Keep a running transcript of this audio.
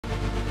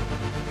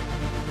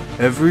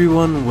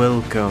Everyone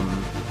welcome.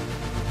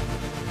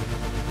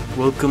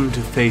 Welcome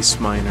to Face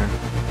Miner.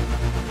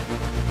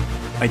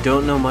 I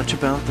don't know much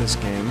about this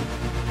game,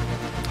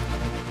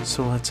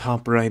 so let's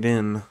hop right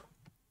in.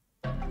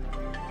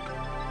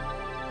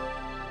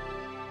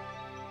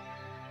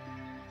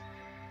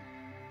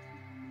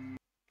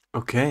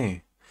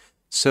 Okay,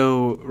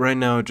 so right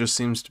now it just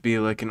seems to be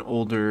like an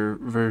older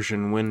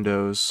version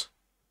Windows.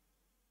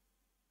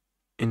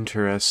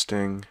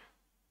 Interesting.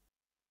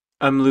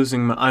 I'm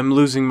losing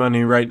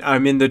money, right?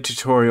 I'm in the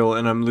tutorial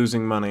and I'm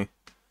losing money.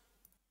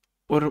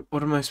 What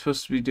am I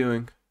supposed to be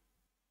doing?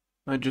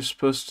 Am I just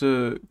supposed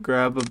to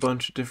grab a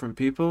bunch of different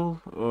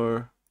people,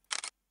 or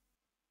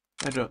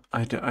I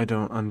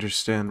don't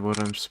understand what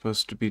I'm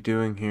supposed to be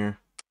doing here.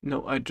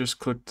 No, I just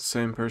clicked the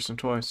same person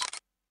twice.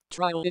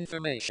 Trial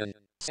information.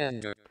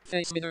 Sender.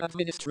 FaceMiner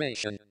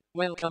administration.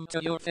 Welcome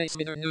to your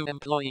FaceMiner new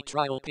employee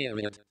trial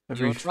period.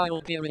 Your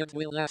trial period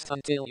will last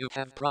until you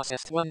have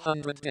processed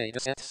 100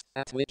 datasets,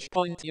 at which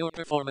point your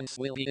performance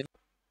will be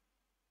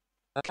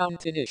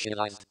account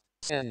initialized.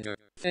 Sender.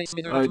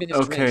 FaceMiner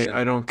administration. Okay,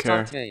 I don't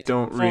care.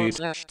 Don't read.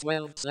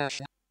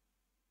 4/12/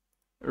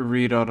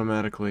 Read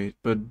automatically,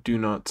 but do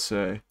not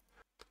say.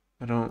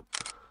 I don't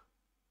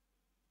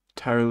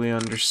entirely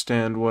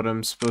understand what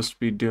I'm supposed to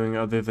be doing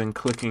other than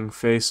clicking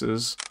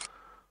faces.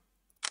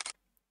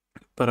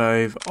 But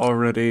I've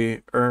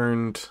already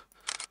earned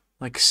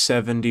like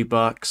 70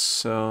 bucks,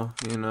 so,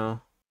 you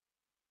know.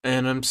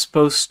 And I'm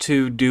supposed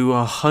to do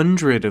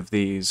 100 of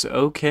these.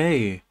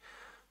 Okay.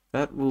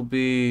 That will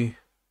be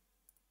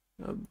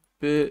a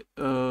bit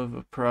of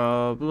a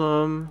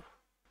problem.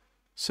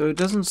 So it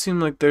doesn't seem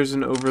like there's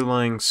an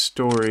overlying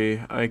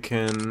story I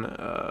can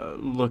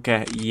look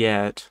at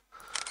yet.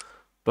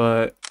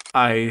 But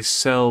I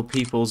sell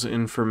people's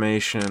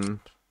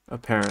information,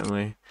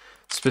 apparently.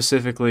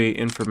 Specifically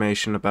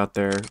information about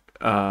their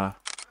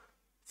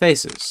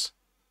faces.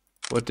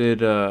 What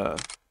did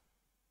that?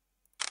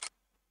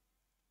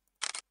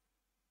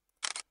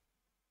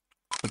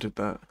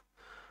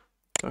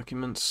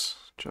 Documents,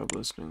 job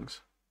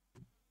listings.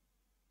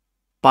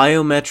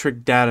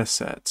 Biometric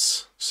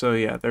datasets. So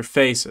yeah, their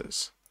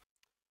faces.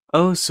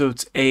 Oh, so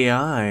it's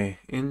AI.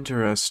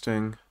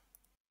 Interesting.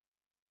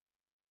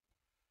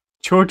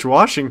 George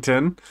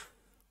Washington?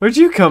 Where'd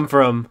you come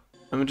from?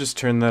 I'm gonna just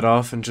turn that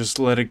off and just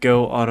let it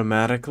go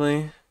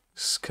automatically.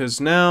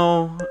 'Cause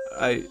now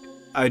I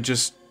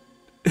just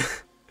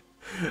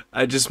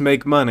I just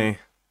make money.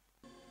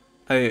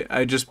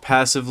 I just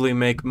passively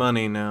make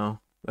money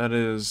now. That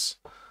is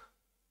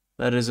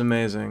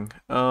amazing.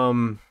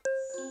 I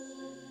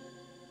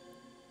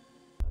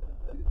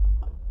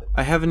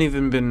haven't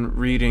even been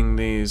reading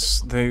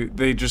these.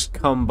 They just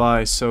come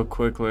by so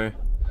quickly.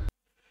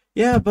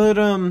 Yeah, but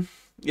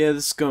yeah,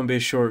 this is gonna be a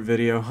short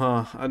video,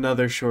 huh?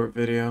 Another short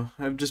video.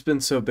 I've just been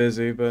so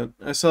busy, but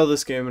I saw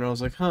this game and I was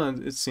like, huh,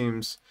 it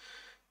seems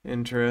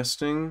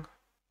interesting.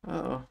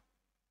 Uh-oh.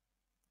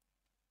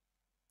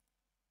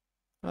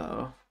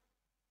 Uh-oh.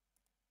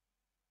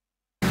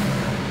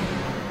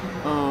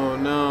 Oh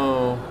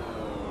no.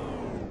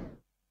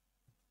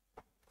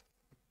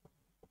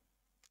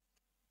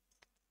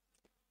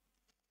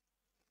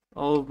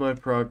 All of my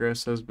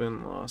progress has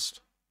been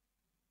lost.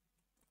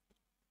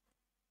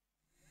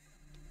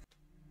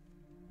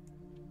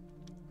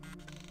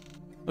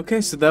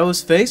 Okay, so that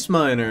was Face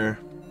Miner.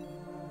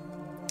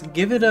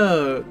 Give it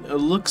a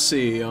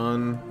look-see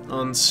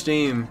on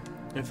Steam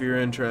if you're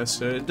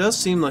interested. It does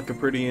seem like a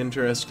pretty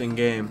interesting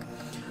game.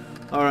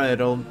 Alright,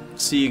 I'll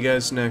see you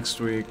guys next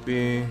week.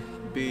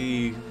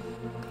 Be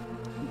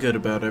good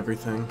about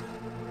everything.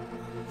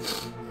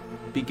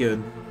 Be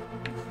good.